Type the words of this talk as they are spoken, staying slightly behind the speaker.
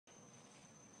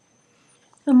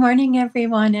Good morning,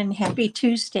 everyone, and happy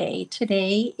Tuesday.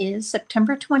 Today is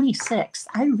September 26th.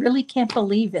 I really can't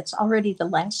believe it's already the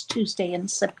last Tuesday in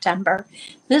September.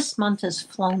 This month has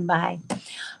flown by.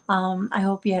 I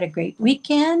hope you had a great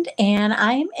weekend, and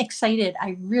I'm excited.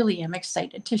 I really am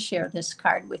excited to share this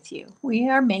card with you. We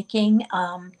are making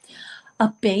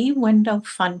a bay window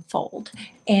fun fold,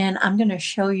 and I'm going to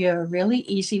show you a really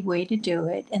easy way to do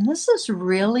it. And this is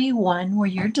really one where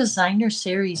your designer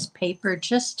series paper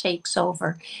just takes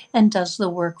over and does the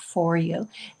work for you.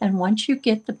 And once you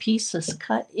get the pieces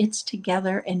cut, it's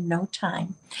together in no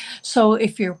time. So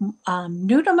if you're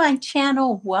new to my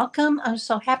channel, welcome. I'm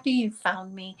so happy you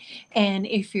found me. And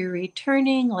if you're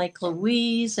returning, like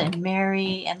Louise and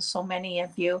Mary and so many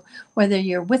of you, whether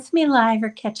you're with me live or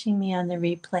catching me on the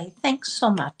replay, thanks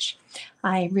so much.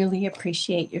 I really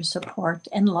appreciate your support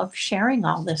and love sharing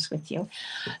all this with you.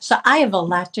 So I have a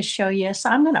lot to show you. So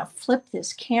I'm going to flip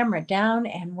this camera down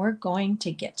and we're going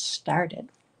to get started.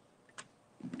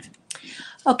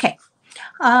 Okay.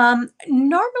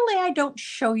 Normally I don't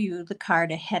show you the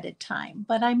card ahead of time,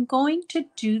 but I'm going to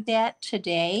do that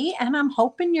today. And I'm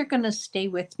hoping you're going to stay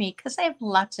with me because I have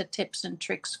lots of tips and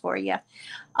tricks for you.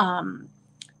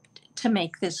 To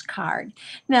make this card.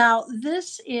 Now,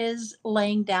 this is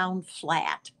laying down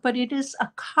flat, but it is a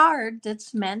card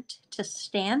that's meant to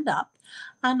stand up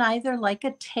on either like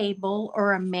a table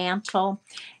or a mantle.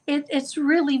 It's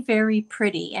really very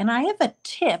pretty. And I have a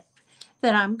tip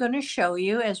that I'm going to show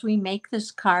you as we make this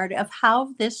card of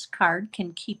how this card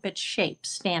can keep its shape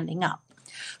standing up.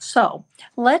 So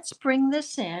let's bring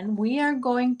this in. We are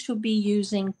going to be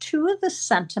using two of the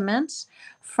sentiments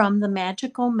from the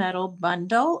Magical Meadow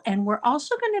Bundle, and we're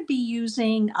also going to be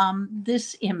using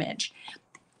this image,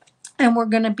 and we're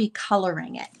going to be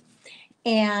coloring it.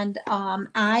 And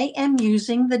I am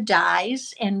using the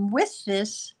dies, and with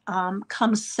this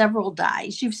comes several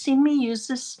dies. You've seen me use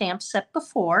this stamp set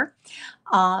before.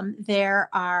 There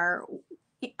are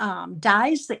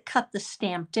dies that cut the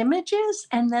stamped images,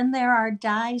 and then there are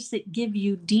dies that give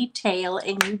you detail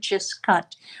and you just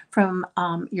cut from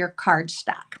your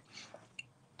cardstock.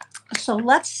 So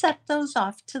let's set those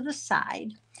off to the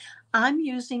side. I'm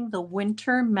using the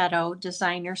Winter Meadow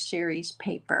Designer Series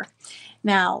paper.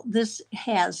 Now, this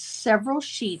has several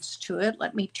sheets to it.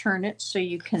 Let me turn it so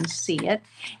you can see it.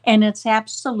 And it's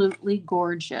absolutely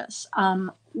gorgeous.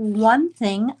 One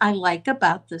thing I like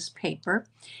about this paper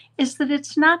is that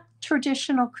it's not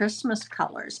traditional Christmas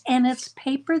colors, and it's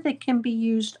paper that can be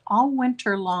used all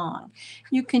winter long.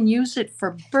 You can use it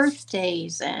for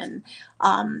birthdays, and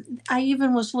I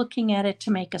even was looking at it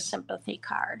to make a sympathy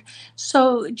card.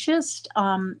 So just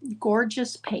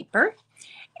gorgeous paper.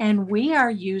 And we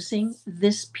are using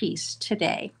this piece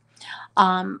today.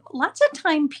 Lots of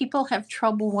time people have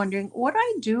trouble wondering what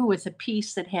I do with a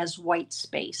piece that has white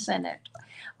space in it.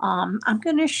 I'm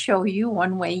going to show you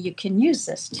one way you can use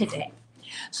this today.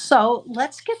 So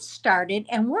let's get started,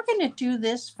 and we're going to do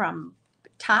this from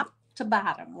top to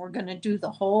bottom. We're going to do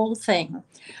the whole thing.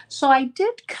 So I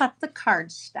did cut the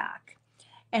cardstock,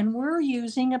 and we're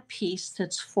using a piece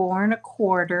that's 4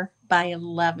 1/4 by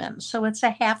 11. So it's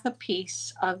a half a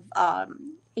piece of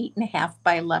 8 1/2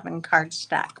 by 11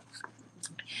 cardstock.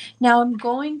 Now I'm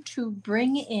going to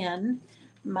bring in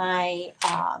my,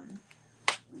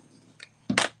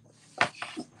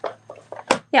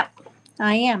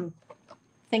 I am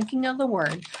thinking of the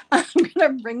word. I'm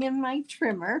going to bring in my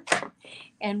trimmer,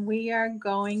 and we are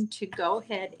going to go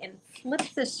ahead and flip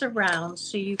this around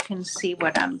so you can see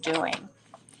what I'm doing.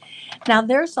 Now,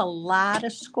 there's a lot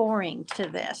of scoring to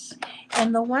this.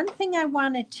 And the one thing I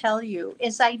want to tell you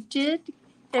is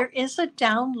there is a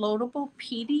downloadable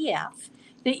PDF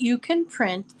that you can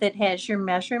print that has your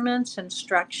measurements,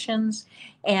 instructions,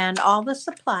 and all the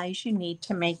supplies you need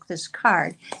to make this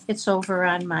card. It's over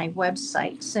on my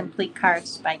website, Simply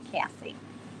Cards by Kathy.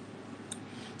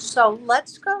 So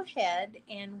let's go ahead,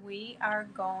 and we are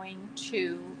going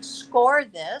to score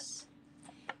this,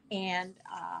 and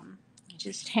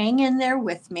just hang in there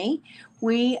with me.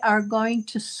 We are going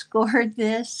to score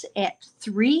this at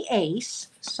 3/8.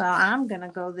 So I'm going to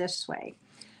go this way.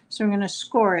 So we're going to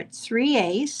score it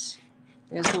 3/8.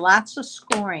 There's lots of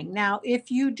scoring. Now,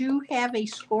 if you do have a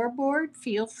scoreboard,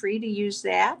 feel free to use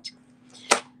that.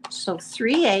 So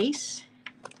 3/8.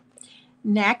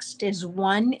 Next is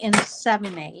 1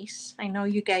 7/8. I know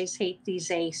you guys hate these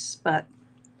eighths, but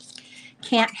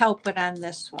can't help it on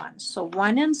this one. So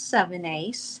 1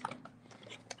 7/8.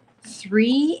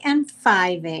 3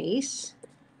 5/8,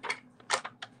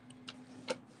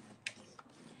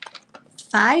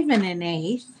 5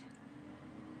 1/8,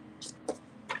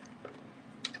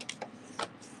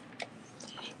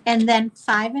 and then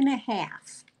 5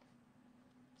 1/2.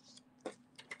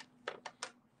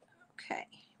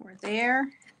 Over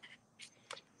there.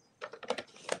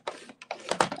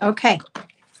 Okay,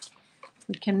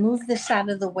 we can move this out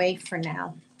of the way for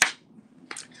now.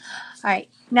 All right,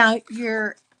 now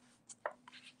your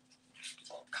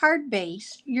card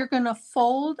base, you're going to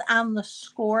fold on the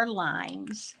score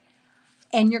lines,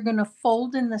 and you're going to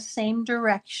fold in the same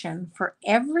direction for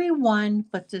every one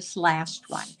but this last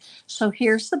one. So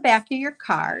here's the back of your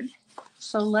card.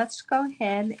 So let's go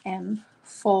ahead and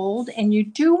fold, and you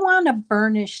do want to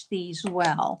burnish these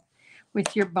well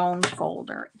with your bone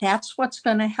folder. That's what's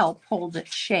going to help hold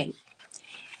its shape.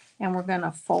 And we're going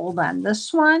to fold on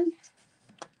this one.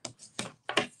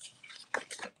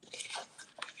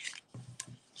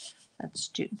 Let's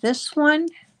do this one.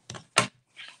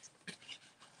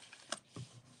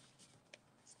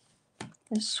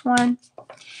 This one.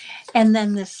 And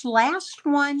then this last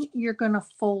one, you're going to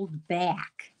fold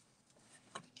back.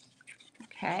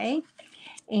 Okay.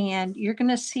 And you're going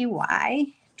to see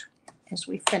why as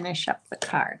we finish up the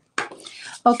card.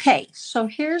 Okay, so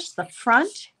here's the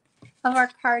front of our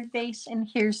card base, and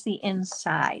here's the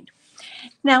inside.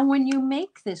 Now, when you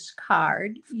make this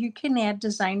card, you can add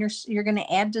you're going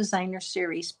to add designer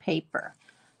series paper.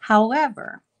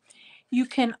 However, you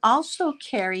can also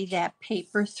carry that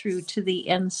paper through to the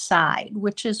inside,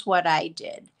 which is what I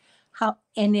did.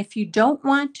 And if you don't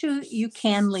want to, you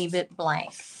can leave it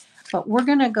blank. But we're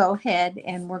going to go ahead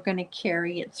and we're going to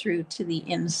carry it through to the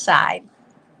inside.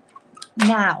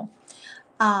 Now,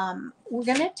 we're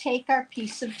going to take our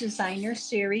piece of designer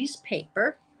series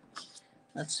paper.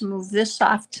 Let's move this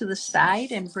off to the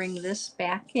side and bring this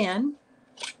back in.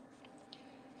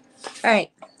 All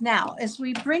right, now as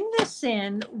we bring this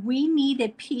in, we need a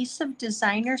piece of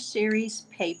designer series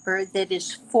paper that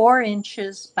is 4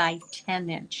 inches by 10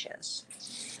 inches.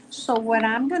 So what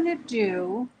I'm going to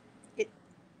do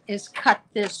is cut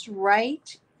this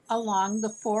right along the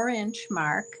 4-inch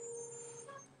mark.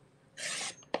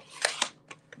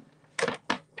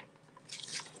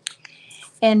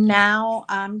 And now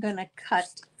I'm going to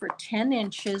cut for 10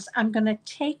 inches. I'm going to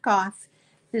take off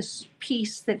this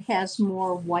piece that has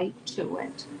more white to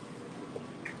it.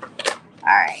 All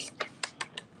right.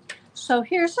 So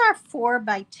here's our 4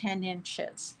 by 10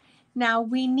 inches. Now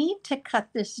we need to cut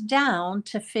this down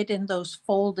to fit in those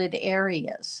folded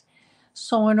areas.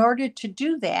 So in order to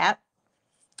do that,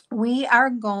 we are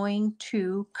going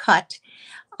to cut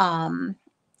a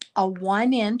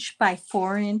 1 inch by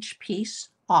 4 inch piece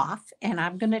off, and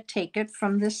I'm going to take it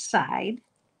from this side.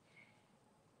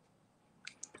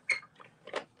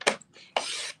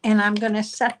 And I'm going to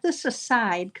set this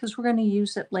aside because we're going to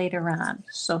use it later on.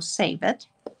 So save it.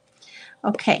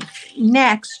 Okay,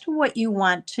 next what you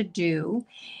want to do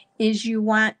is you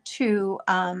want to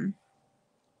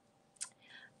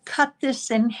cut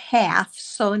this in half.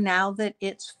 So now that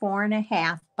it's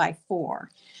 4.5 by 4.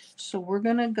 So we're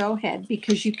going to go ahead,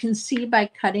 because you can see by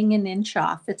cutting an inch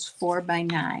off, it's 4 by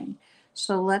 9.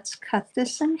 So let's cut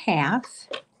this in half.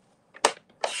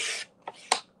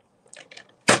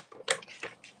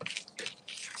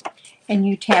 And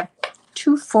you'd have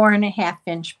 2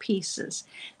 4.5-inch pieces.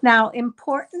 Now,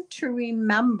 important to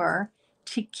remember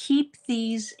to keep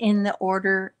these in the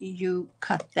order you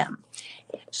cut them.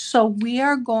 So we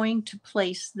are going to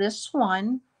place this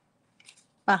one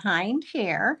behind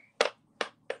here,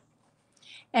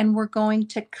 and we're going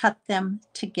to cut them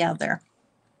together.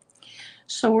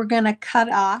 So we're going to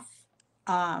cut off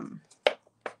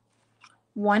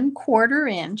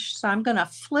 1/4 inch. So I'm going to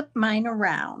flip mine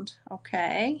around,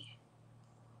 okay?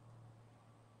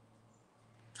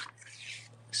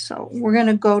 So we're going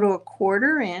to go to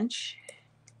 1/4 inch.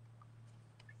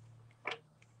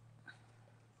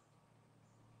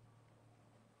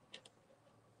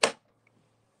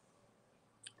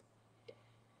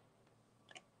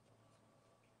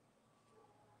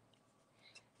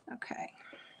 Okay.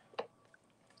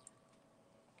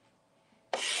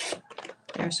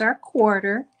 There's our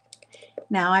 1/4.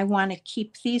 Now I want to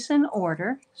keep these in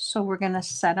order. So we're going to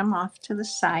set them off to the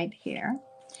side here.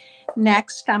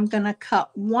 Next, I'm going to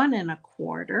cut 1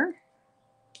 1/4.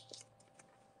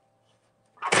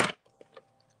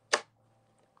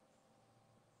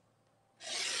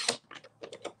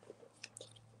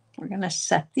 We're going to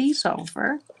set these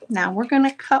over. Now we're going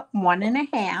to cut 1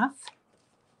 1/2.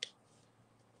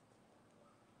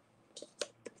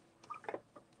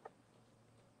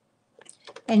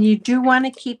 And you do want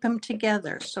to keep them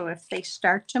together. So if they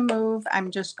start to move,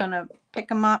 I'm just going to pick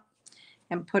them up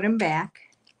and put them back.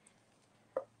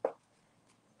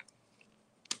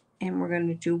 And we're going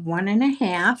to do 1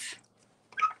 1/2.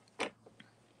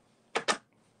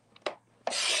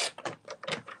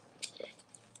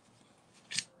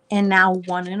 And now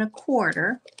 1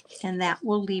 1/4. And that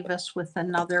will leave us with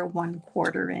another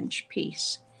 1/4 inch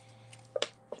piece.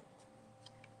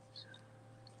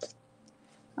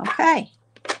 Okay.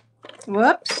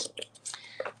 Whoops.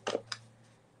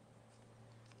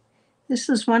 This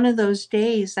is one of those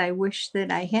days I wish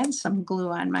that I had some glue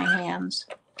on my hands.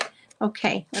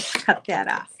 Okay, let's cut that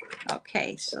off.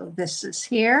 Okay, so this is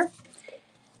here.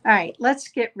 All right, let's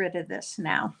get rid of this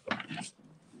now.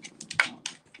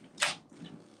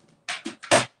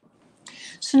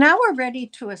 So now we're ready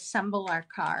to assemble our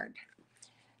card.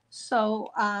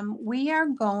 So we are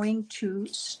going to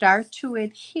start to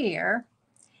adhere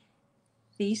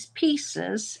these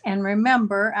pieces. And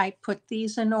remember, I put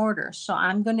these in order. So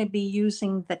I'm going to be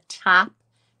using the top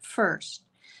first.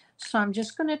 So I'm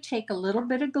just going to take a little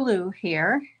bit of glue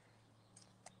here.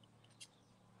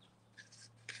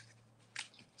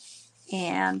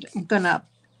 And I'm going to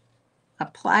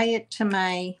apply it to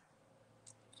my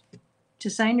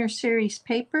designer series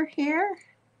paper here.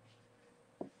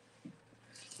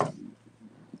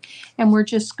 And we're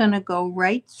just going to go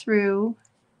right through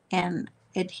and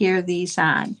adhere these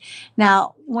on.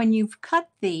 Now, when you've cut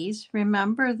these,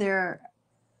 remember they're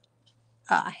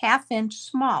a 1/2 inch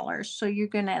smaller, so you're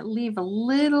going to leave a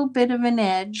little bit of an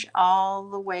edge all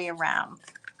the way around.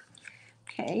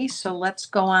 Okay, so let's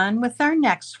go on with our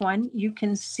next one. You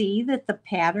can see that the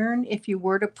pattern, if you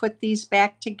were to put these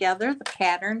back together, the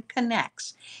pattern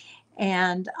connects.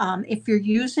 And if you're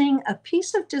using a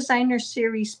piece of designer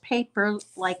series paper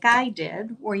like I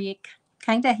did, where you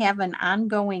kind of have an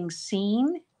ongoing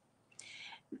seam,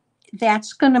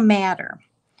 that's going to matter.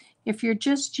 If you're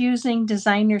just using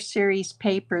designer series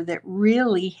paper that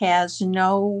really has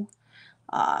no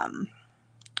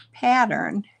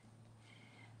pattern,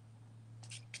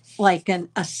 like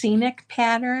a scenic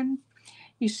pattern,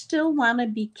 you still want to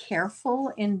be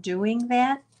careful in doing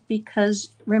that,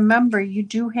 because remember, you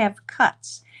do have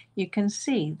cuts. You can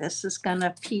see this is going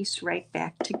to piece right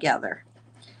back together.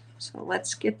 So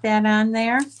let's get that on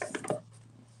there.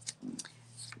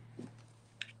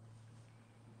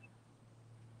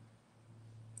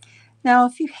 Now,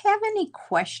 if you have any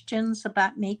questions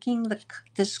about making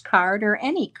this card or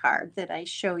any card that I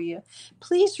show you,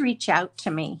 please reach out to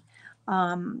me.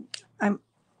 I'm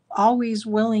always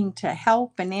willing to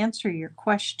help and answer your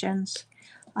questions,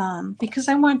 because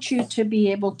I want you to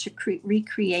be able to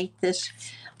recreate this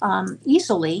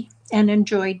easily and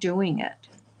enjoy doing it.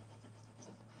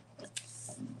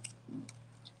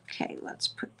 Okay, let's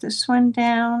put this one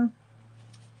down.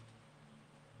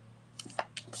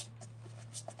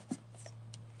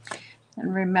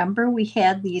 And remember, we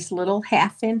had these little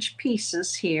 1/2 inch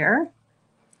pieces here,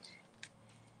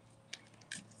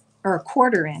 or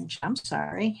 1/4 inch, I'm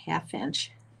sorry, 1/2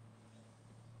 inch.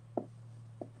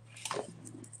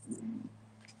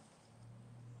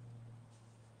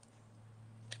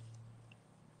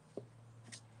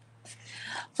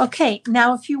 Okay,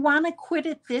 now if you want to quit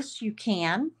at this, you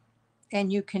can,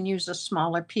 and you can use a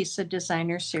smaller piece of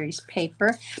designer series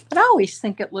paper. But I always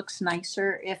think it looks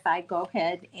nicer if I go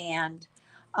ahead and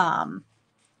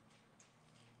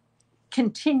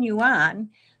continue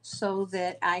on, so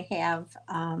that I have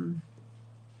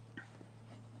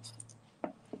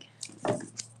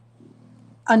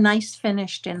a nice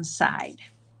finished inside.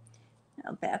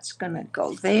 Now that's going to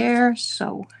go there.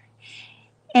 So,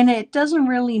 and it doesn't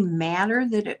really matter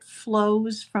that it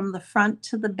flows from the front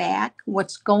to the back.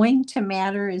 What's going to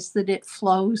matter is that it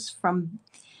flows from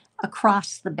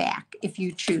across the back if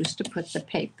you choose to put the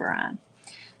paper on.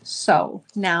 So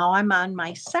now I'm on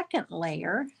my second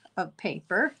layer of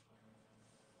paper.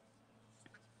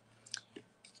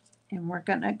 And we're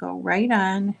going to go right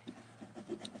on.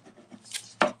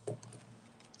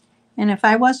 And if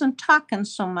I wasn't talking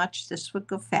so much, this would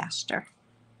go faster.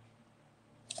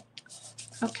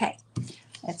 Okay,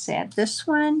 let's add this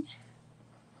one.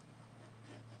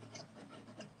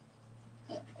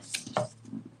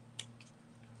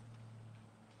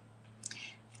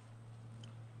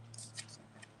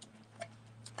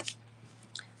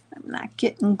 I'm not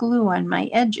getting glue on my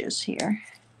edges here.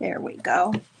 There we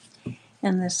go.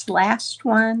 And this last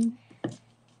one,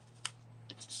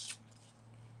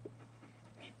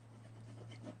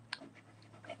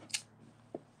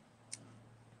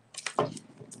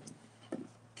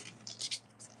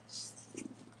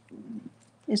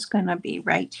 is going to be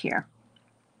right here.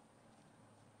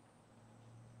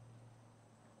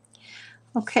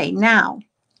 Okay, now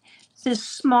this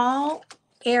small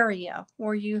area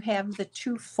where you have the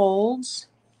 2 folds,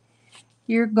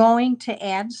 you're going to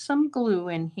add some glue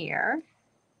in here,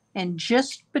 and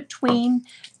just between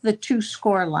the 2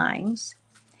 score lines,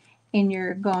 and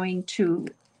you're going to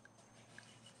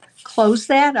close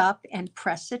that up and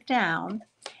press it down,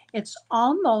 It's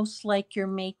almost like you're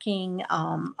making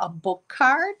a book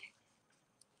card,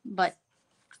 but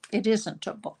it isn't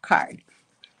a book card.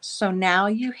 So now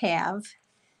you have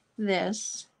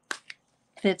this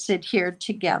that's adhered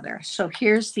together. So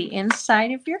here's the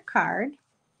inside of your card.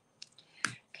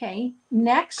 Okay,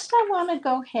 next I want to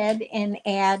go ahead and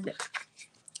add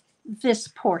this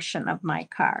portion of my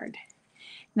card.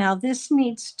 Now this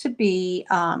needs to be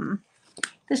 4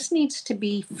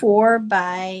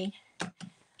 by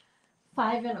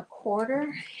 5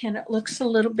 1/4, and it looks a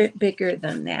little bit bigger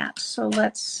than that. So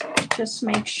let's just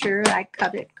make sure I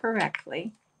cut it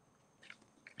correctly.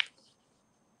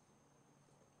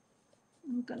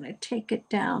 I'm going to take it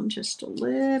down just a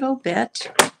little bit.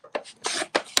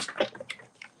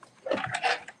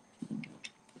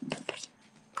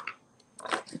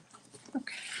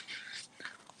 Okay.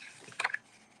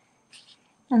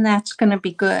 And that's going to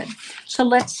be good. So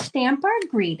let's stamp our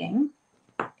greeting.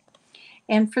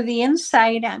 And for the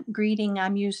inside greeting,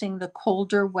 I'm using the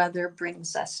colder weather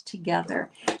brings us together.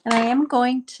 And I am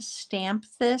going to stamp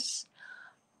this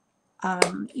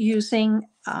using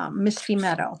Misty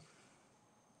Meadow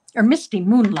or Misty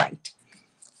Moonlight.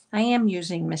 I am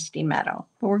using Misty Meadow,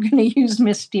 but we're going to use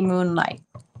Misty Moonlight.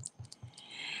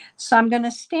 So I'm going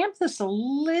to stamp this a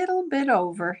little bit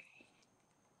over.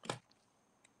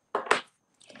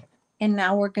 And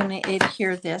now we're going to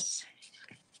adhere this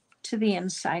to the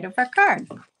inside of our card.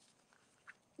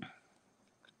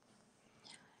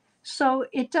 So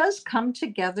it does come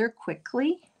together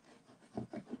quickly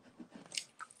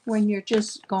when you're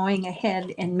just going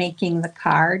ahead and making the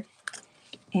card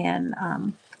and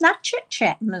not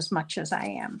chit-chatting as much as I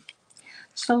am.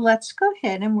 So let's go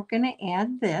ahead and we're going to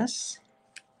add this.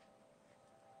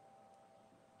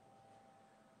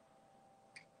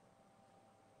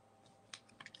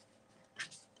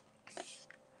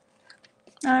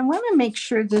 Now I want to make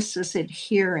sure this is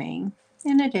adhering,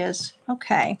 and it is.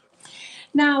 Okay.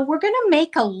 Now we're going to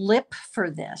make a lip for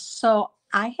this. So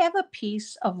I have a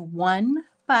piece of 1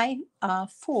 by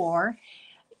 4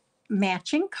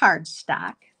 matching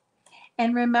cardstock.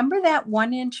 And remember that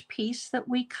 1-inch piece that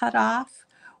we cut off?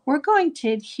 We're going to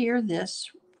adhere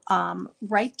this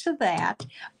right to that,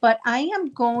 but I am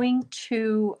going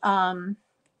to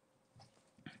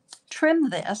trim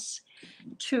this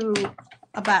to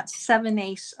about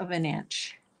 7/8 of an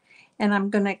inch. And I'm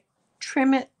going to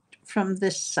trim it from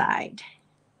this side.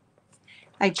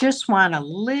 I just want a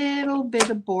little bit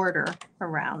of border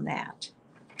around that.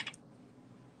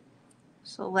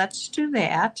 So let's do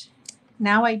that.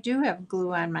 Now I do have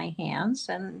glue on my hands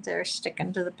and they're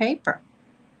sticking to the paper.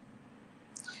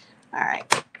 All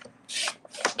right.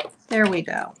 There we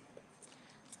go.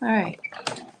 All right.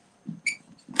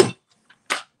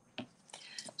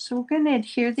 So we're going to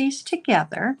adhere these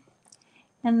together.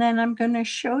 And then I'm going to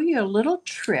show you a little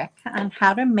trick on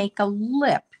how to make a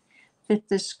lip that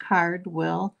this card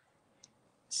will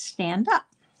stand up.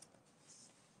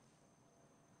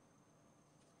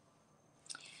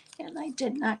 And I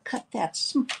did not cut that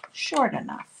short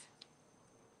enough.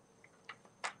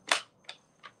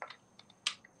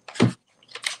 All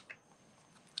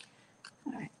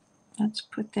right, let's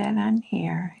put that on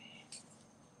here.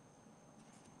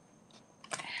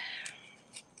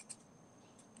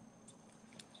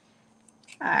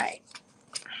 All right.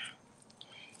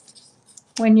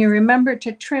 When you remember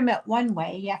to trim it one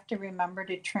way, you have to remember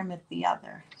to trim it the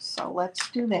other. So let's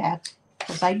do that,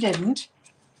 because I didn't.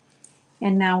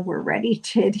 And now we're ready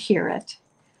to adhere it.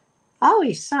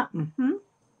 Always something,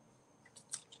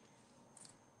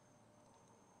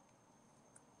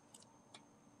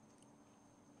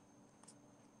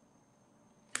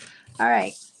 All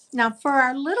right. Now for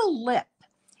our little lip,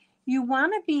 you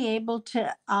want to be able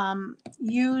to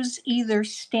use either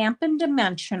Stampin'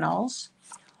 Dimensionals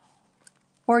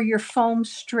or your foam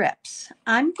strips.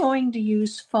 I'm going to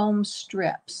use foam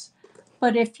strips.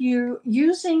 But if you're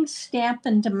using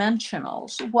Stampin'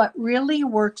 Dimensionals, what really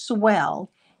works well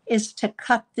is to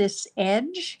cut this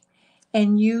edge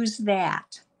and use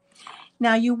that.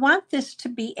 Now you want this to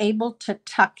be able to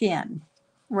tuck in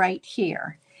right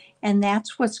here. And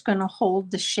that's what's going to hold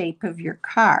the shape of your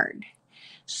card.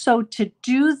 So to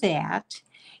do that,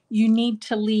 you need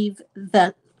to leave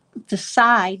the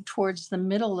side towards the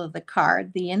middle of the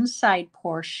card, the inside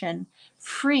portion,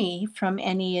 free from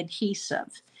any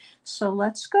adhesive. So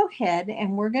let's go ahead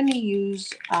and we're going to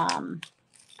use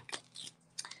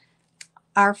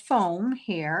our foam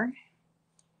here.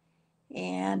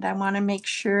 And I want to make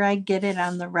sure I get it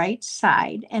on the right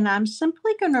side. And I'm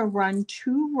simply going to run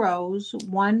 2 rows,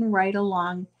 one right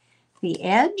along the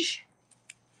edge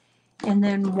and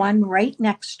then one right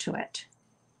next to it.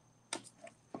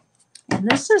 And And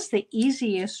this is the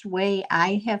easiest way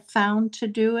I have found to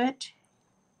do it.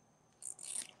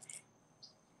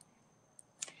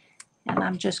 And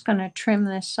I'm just going to trim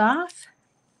this off.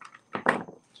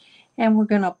 And we're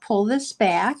going to pull this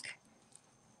back.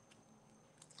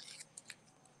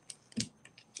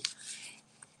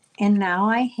 And now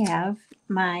I have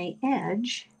my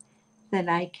edge that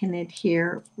I can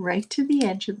adhere right to the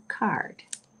edge of the card.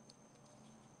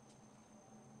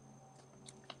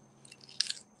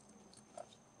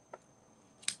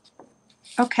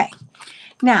 Okay,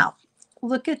 now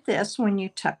look at this when you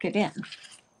tuck it in.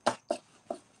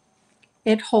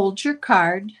 It holds your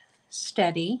card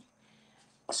steady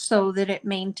so that it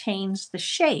maintains the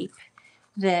shape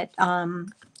that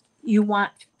you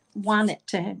want it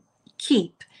to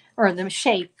keep, or the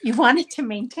shape. You want it to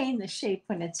maintain the shape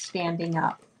when it's standing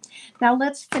up. Now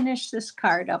let's finish this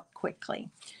card up quickly.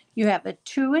 You have a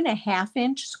 2.5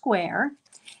 inch square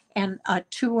and a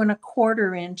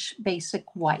 2.25 inch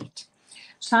basic white.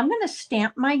 So I'm going to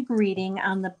stamp my greeting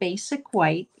on the basic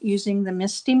white using the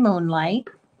Misty Moonlight.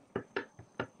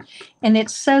 And it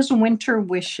says Winter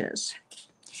Wishes.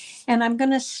 And I'm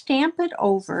going to stamp it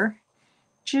over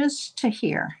just to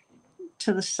here,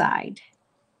 to the side.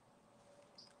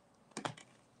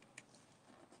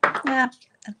 Yeah,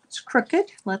 it's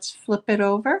crooked. Let's flip it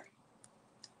over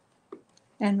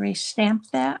and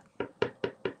restamp that.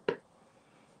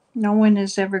 No one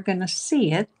is ever going to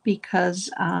see it because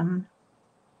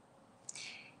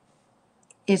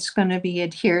it's going to be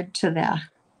adhered to the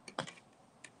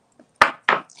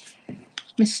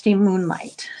Misty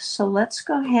Moonlight. So let's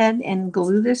go ahead and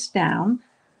glue this down.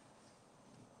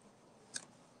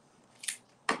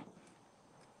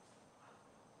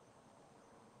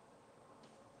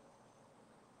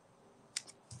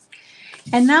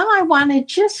 And now I want to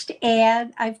just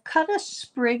add, I've cut a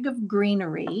sprig of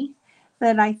greenery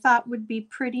that I thought would be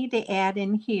pretty to add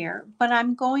in here, but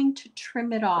I'm going to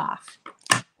trim it off.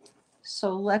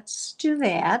 So let's do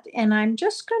that. And I'm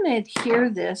just going to adhere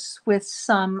this with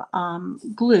some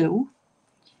glue.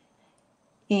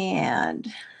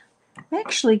 And I'm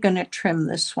actually going to trim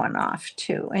this one off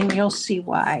too, and you'll see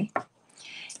why.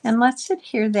 And let's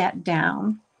adhere that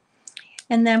down.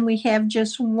 And then we have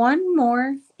just one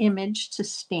more image to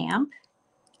stamp.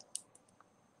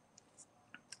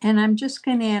 And I'm just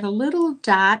going to add a little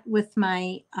dot with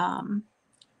my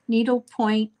needle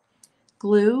point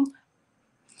glue.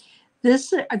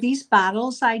 These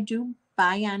bottles I do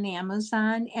buy on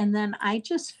Amazon, and then I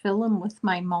just fill them with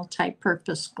my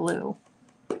multi-purpose glue.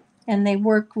 And they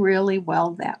work really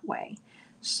well that way.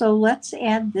 So let's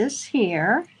add this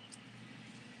here.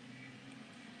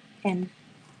 And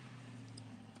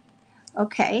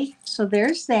okay, so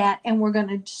there's that. And we're going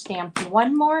to stamp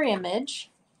one more image.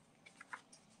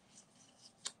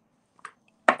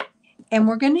 And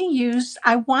we're going to use,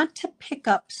 I want to pick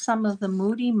up some of the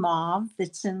Moody Mauve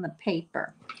that's in the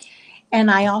paper. And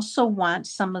I also want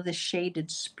some of the shaded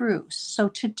spruce. So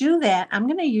to do that, I'm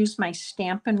going to use my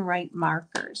Stampin' Write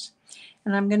markers.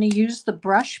 And I'm going to use the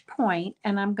brush point,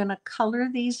 and I'm going to color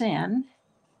these in.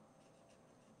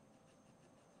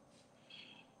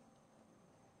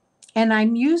 And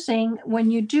I'm using,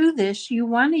 when you do this, you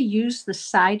want to use the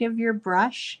side of your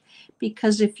brush,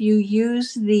 because if you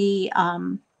use the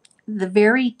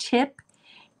very tip,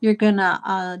 you're going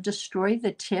to destroy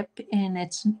the tip, and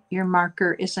your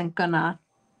marker isn't going to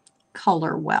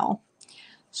color well.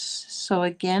 So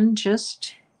again,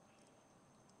 just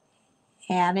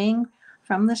adding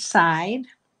from the side.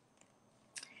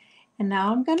 And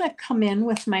now I'm going to come in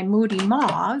with my Moody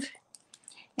Mauve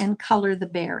and color the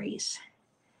berries.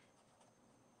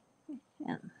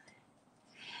 And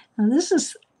now this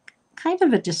is kind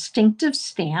of a distinctive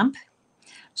stamp.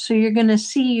 So you're going to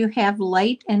see you have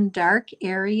light and dark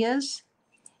areas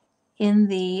in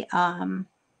the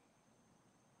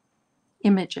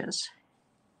images.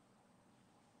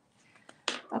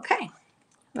 Okay,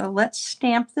 well, let's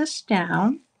stamp this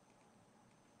down.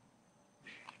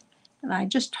 And I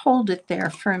just hold it there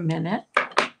for a minute.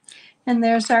 And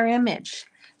there's our image.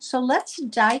 So let's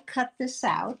die cut this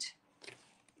out.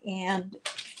 And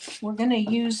we're going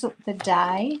to use the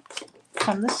die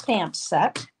from the stamp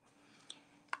set.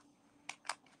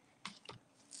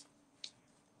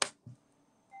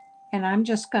 And I'm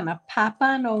just going to pop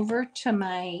on over to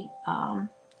my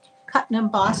cut and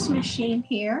emboss machine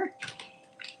here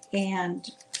and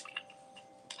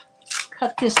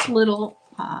cut this little,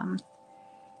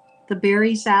 the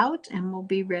berries out, and we'll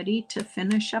be ready to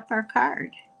finish up our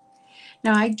card.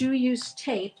 Now I do use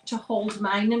tape to hold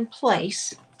mine in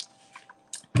place,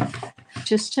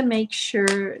 just to make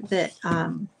sure that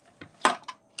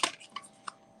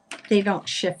they don't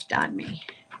shift on me.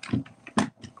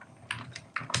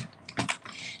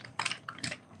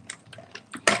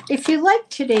 If you like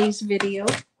today's video,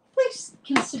 please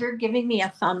consider giving me a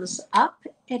thumbs up.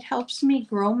 It helps me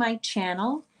grow my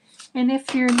channel. And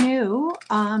if you're new,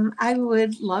 I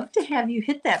would love to have you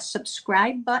hit that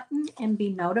subscribe button and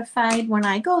be notified when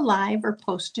I go live or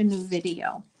post a new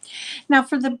video. Now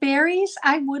for the berries,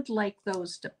 I would like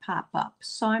those to pop up.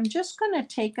 So I'm just going to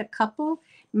take a couple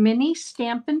mini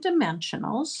Stampin'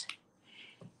 Dimensionals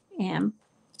and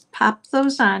pop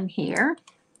those on here.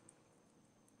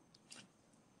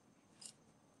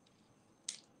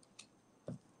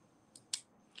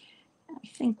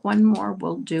 I think one more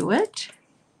will do it.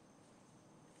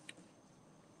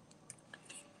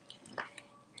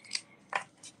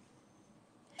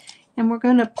 And we're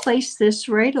going to place this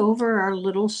right over our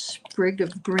little sprig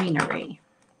of greenery.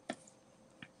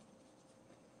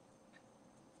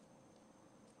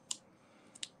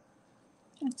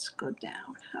 Let's go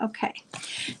down. Okay.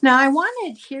 Now I want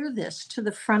to adhere this to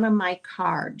the front of my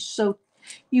card. So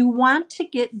you want to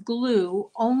get glue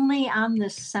only on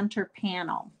this center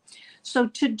panel. So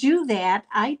to do that,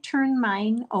 I turn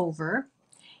mine over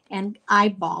and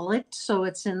eyeball it so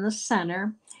it's in the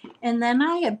center. And then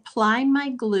I apply my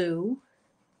glue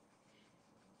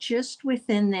just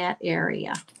within that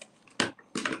area.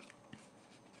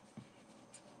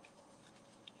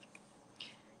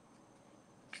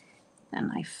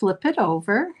 Then I flip it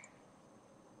over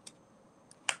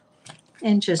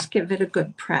and just give it a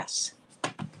good press.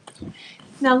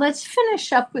 Now let's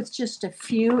finish up with just a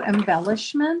few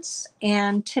embellishments.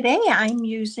 And today I'm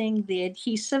using the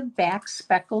adhesive back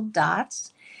speckled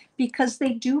dots because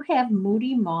they do have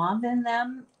Moody Mauve in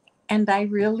them. And I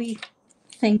really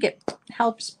think it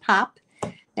helps pop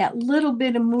that little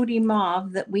bit of Moody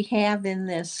Mauve that we have in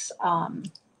this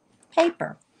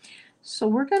paper. So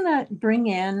we're going to bring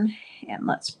in, and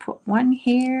let's put one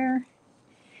here.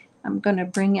 I'm going to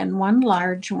bring in one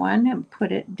large one and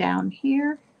put it down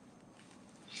here.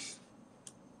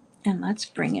 And let's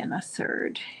bring in a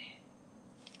third.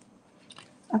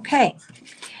 Okay.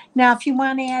 Now, if you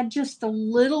want to add just a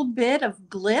little bit of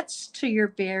glitz to your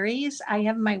berries, I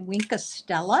have my Wink of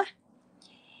Stella.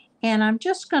 And I'm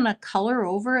just going to color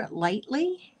over it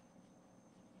lightly.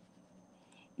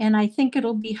 And I think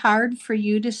it'll be hard for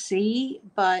you to see,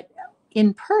 but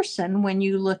in person, when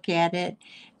you look at it,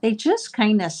 they just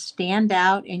kind of stand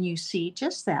out and you see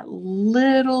just that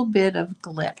little bit of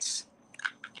glitz.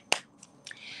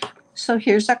 So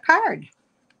here's our card.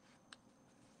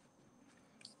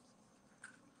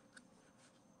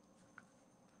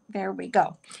 There we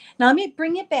go. Now let me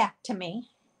bring it back to me.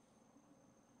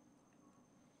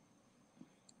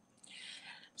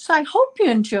 So I hope you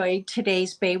enjoyed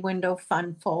today's Bay Window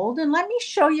Fun Fold, and let me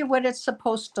show you what it's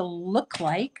supposed to look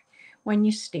like when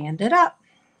you stand it up.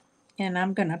 And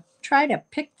I'm going to try to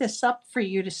pick this up for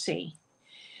you to see.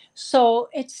 So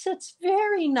it sits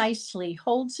very nicely,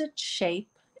 holds its shape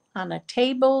on a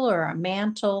table or a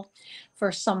mantle for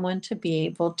someone to be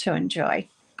able to enjoy.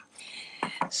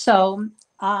 So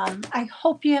I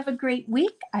hope you have a great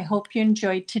week. I hope you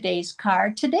enjoyed today's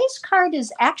card. Today's card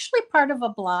is actually part of a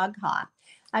blog hop.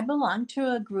 I belong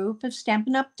to a group of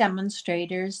Stampin' Up!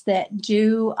 Demonstrators that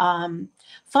do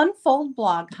Fun Fold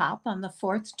blog hop on the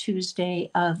fourth Tuesday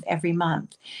of every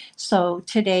month. So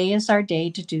today is our day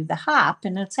to do the hop,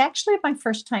 and it's actually my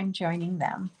first time joining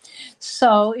them.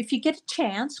 So if you get a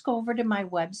chance, go over to my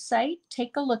website,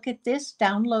 take a look at this,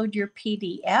 download your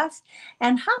PDF,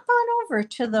 and hop on over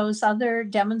to those other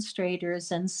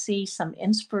demonstrators and see some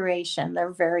inspiration.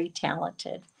 They're very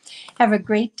talented. Have a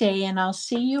great day, and I'll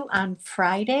see you on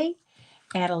Friday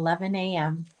at 11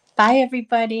 a.m. Bye,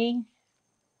 everybody.